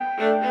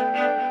Hello,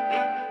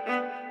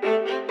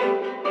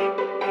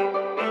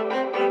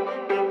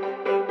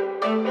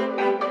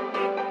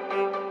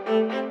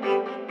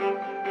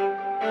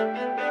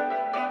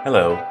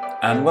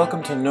 and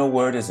welcome to No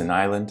Word is an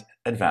Island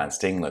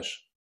Advanced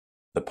English,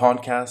 the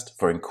podcast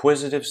for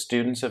inquisitive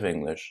students of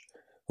English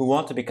who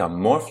want to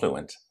become more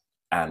fluent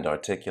and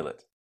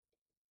articulate.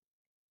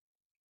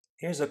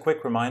 Here's a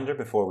quick reminder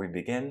before we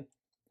begin.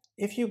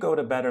 If you go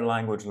to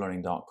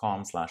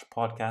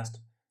betterlanguagelearning.com/podcast,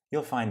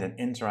 you'll find an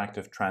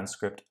interactive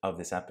transcript of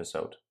this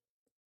episode.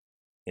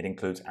 It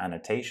includes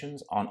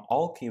annotations on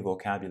all key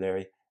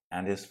vocabulary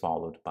and is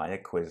followed by a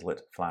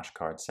Quizlet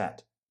flashcard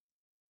set.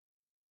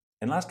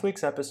 In last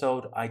week's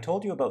episode, I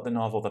told you about the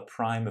novel The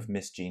Prime of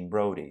Miss Jean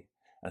Brodie,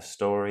 a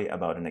story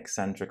about an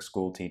eccentric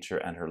schoolteacher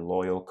and her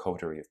loyal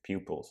coterie of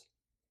pupils.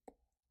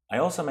 I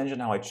also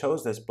mentioned how I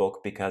chose this book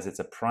because it's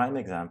a prime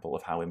example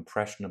of how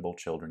impressionable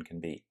children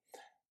can be.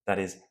 That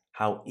is,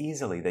 how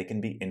easily they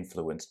can be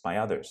influenced by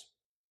others.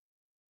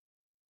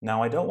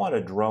 Now, I don't want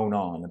to drone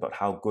on about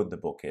how good the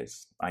book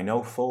is. I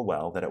know full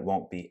well that it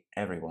won't be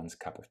everyone's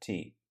cup of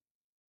tea.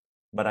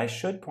 But I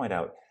should point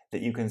out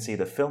that you can see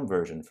the film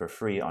version for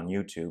free on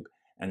YouTube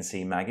and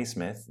see Maggie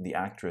Smith, the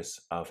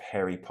actress of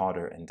Harry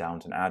Potter and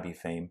Downton Abbey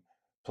fame,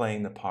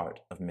 playing the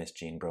part of Miss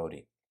Jean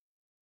Brodie.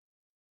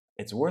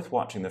 It's worth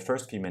watching the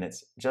first few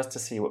minutes just to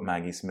see what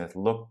Maggie Smith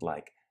looked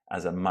like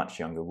as a much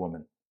younger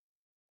woman.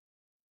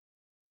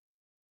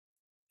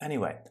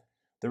 Anyway,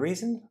 the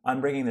reason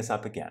I'm bringing this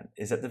up again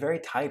is that the very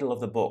title of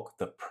the book,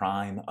 The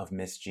Prime of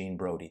Miss Jean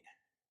Brodie,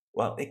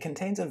 well, it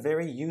contains a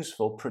very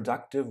useful,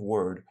 productive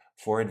word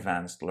for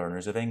advanced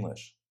learners of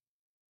English.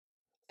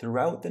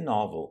 Throughout the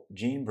novel,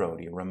 Jean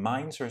Brodie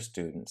reminds her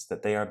students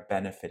that they are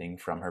benefiting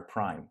from her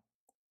prime.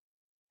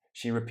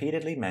 She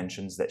repeatedly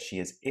mentions that she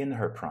is in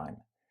her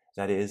prime,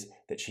 that is,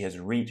 that she has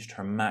reached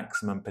her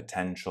maximum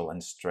potential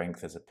and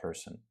strength as a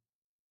person.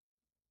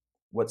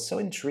 What's so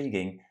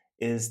intriguing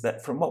is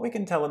that from what we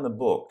can tell in the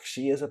book,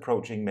 she is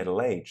approaching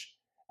middle age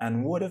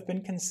and would have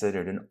been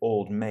considered an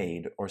old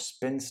maid or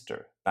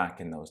spinster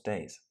back in those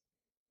days.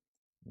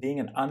 Being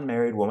an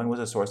unmarried woman was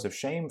a source of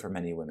shame for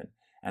many women,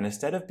 and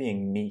instead of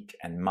being meek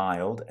and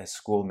mild as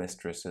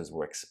schoolmistresses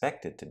were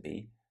expected to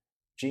be,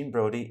 Jean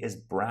Brodie is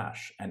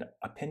brash and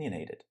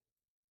opinionated.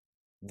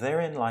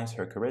 Therein lies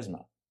her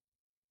charisma.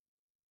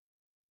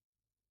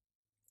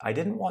 I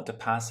didn't want to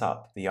pass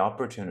up the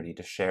opportunity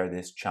to share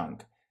this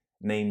chunk,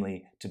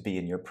 namely to be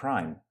in your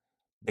prime,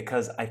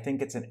 because I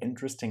think it's an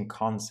interesting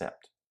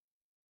concept.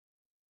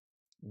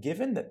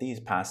 Given that these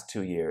past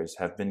 2 years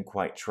have been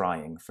quite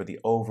trying for the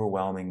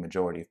overwhelming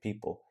majority of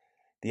people,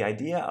 the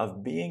idea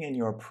of being in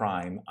your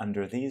prime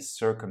under these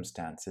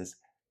circumstances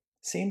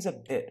seems a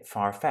bit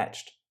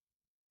far-fetched.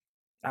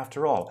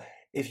 After all,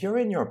 if you're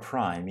in your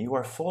prime, you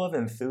are full of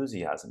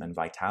enthusiasm and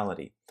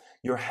vitality.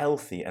 You're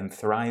healthy and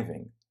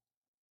thriving.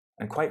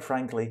 And quite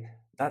frankly,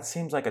 that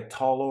seems like a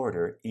tall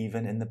order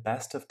even in the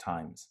best of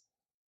times,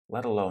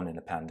 let alone in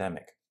a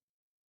pandemic.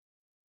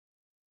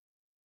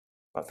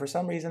 But for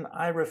some reason,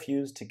 I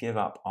refuse to give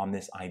up on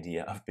this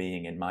idea of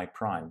being in my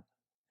prime.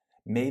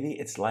 Maybe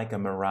it's like a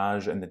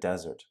mirage in the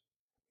desert.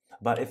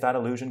 But if that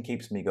illusion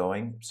keeps me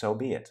going, so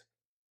be it.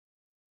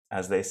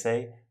 As they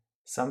say,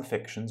 some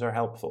fictions are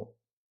helpful.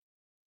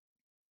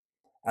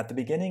 At the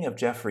beginning of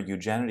Geoffrey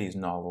Eugenides'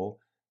 novel,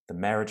 The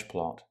Marriage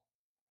Plot,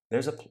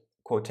 there's a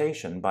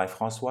quotation by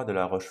François de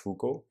la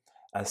Rochefoucauld,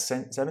 a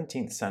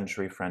 17th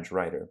century French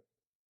writer.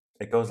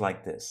 It goes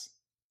like this.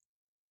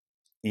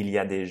 Il y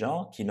a des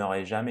gens qui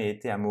n'auraient jamais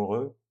été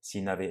amoureux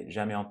s'ils n'avaient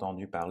jamais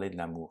entendu parler de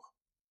l'amour.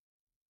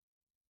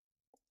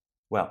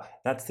 Well,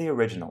 that's the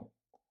original.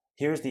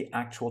 Here's the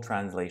actual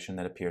translation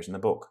that appears in the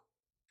book.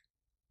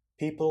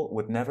 People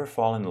would never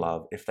fall in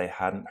love if they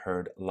hadn't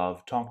heard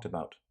love talked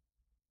about.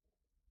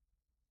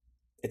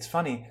 It's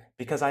funny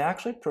because I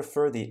actually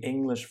prefer the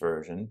English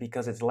version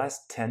because it's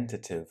less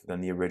tentative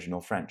than the original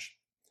French.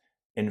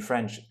 In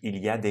French, il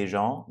y a des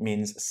gens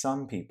means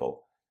some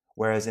people,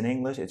 whereas in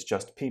English it's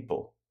just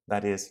people,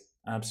 that is,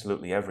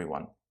 absolutely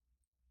everyone.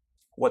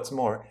 What's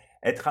more,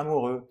 être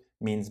amoureux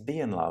means be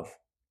in love,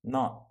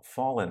 not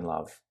fall in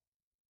love.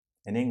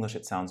 In English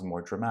it sounds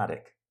more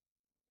dramatic.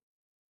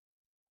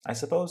 I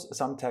suppose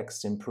some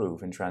texts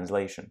improve in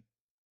translation.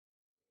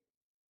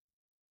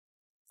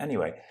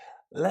 Anyway,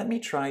 let me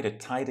try to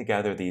tie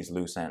together these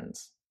loose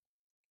ends.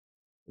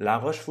 La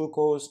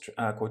Rochefoucauld's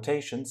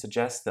quotation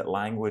suggests that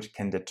language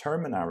can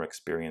determine our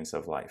experience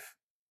of life.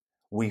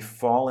 We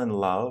fall in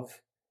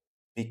love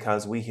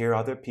because we hear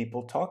other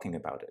people talking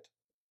about it.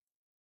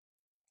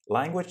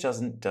 Language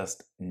doesn't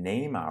just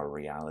name our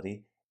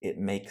reality, it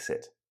makes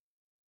it.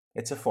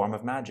 It's a form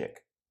of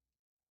magic.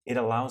 It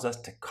allows us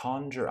to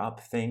conjure up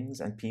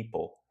things and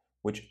people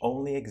which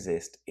only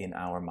exist in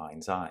our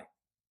mind's eye.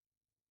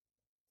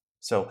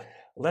 So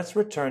let's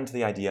return to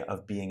the idea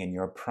of being in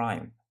your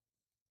prime.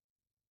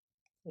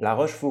 La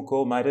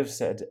Rochefoucauld might have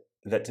said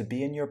that to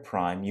be in your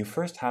prime, you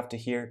first have to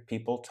hear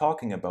people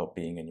talking about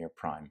being in your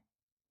prime.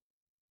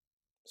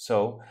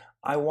 So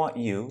I want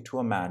you to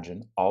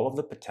imagine all of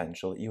the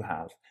potential that you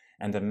have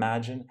and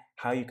imagine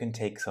how you can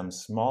take some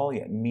small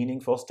yet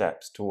meaningful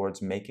steps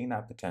towards making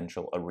that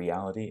potential a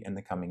reality in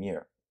the coming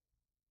year.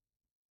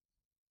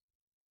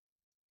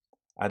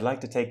 I'd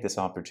like to take this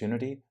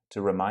opportunity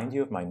to remind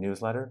you of my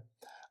newsletter.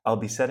 I'll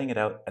be setting it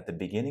out at the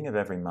beginning of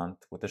every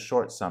month with a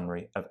short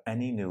summary of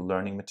any new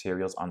learning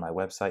materials on my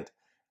website,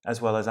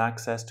 as well as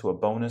access to a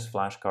bonus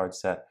flashcard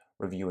set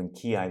reviewing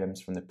key items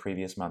from the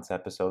previous month's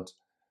episodes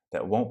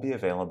that won't be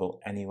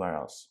available anywhere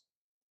else.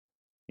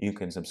 You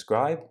can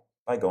subscribe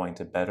by going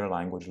to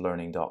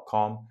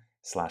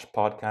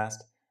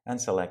betterlanguagelearning.com/podcast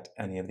and select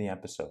any of the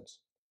episodes.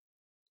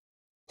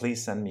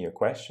 Please send me your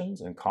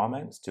questions and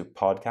comments to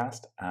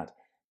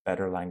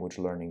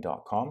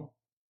podcast@betterlanguagelearning.com.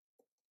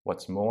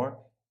 What's more,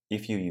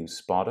 if you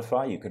use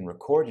Spotify, you can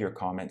record your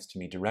comments to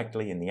me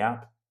directly in the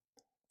app.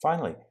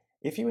 Finally,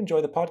 if you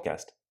enjoy the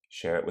podcast,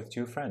 share it with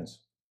 2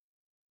 friends.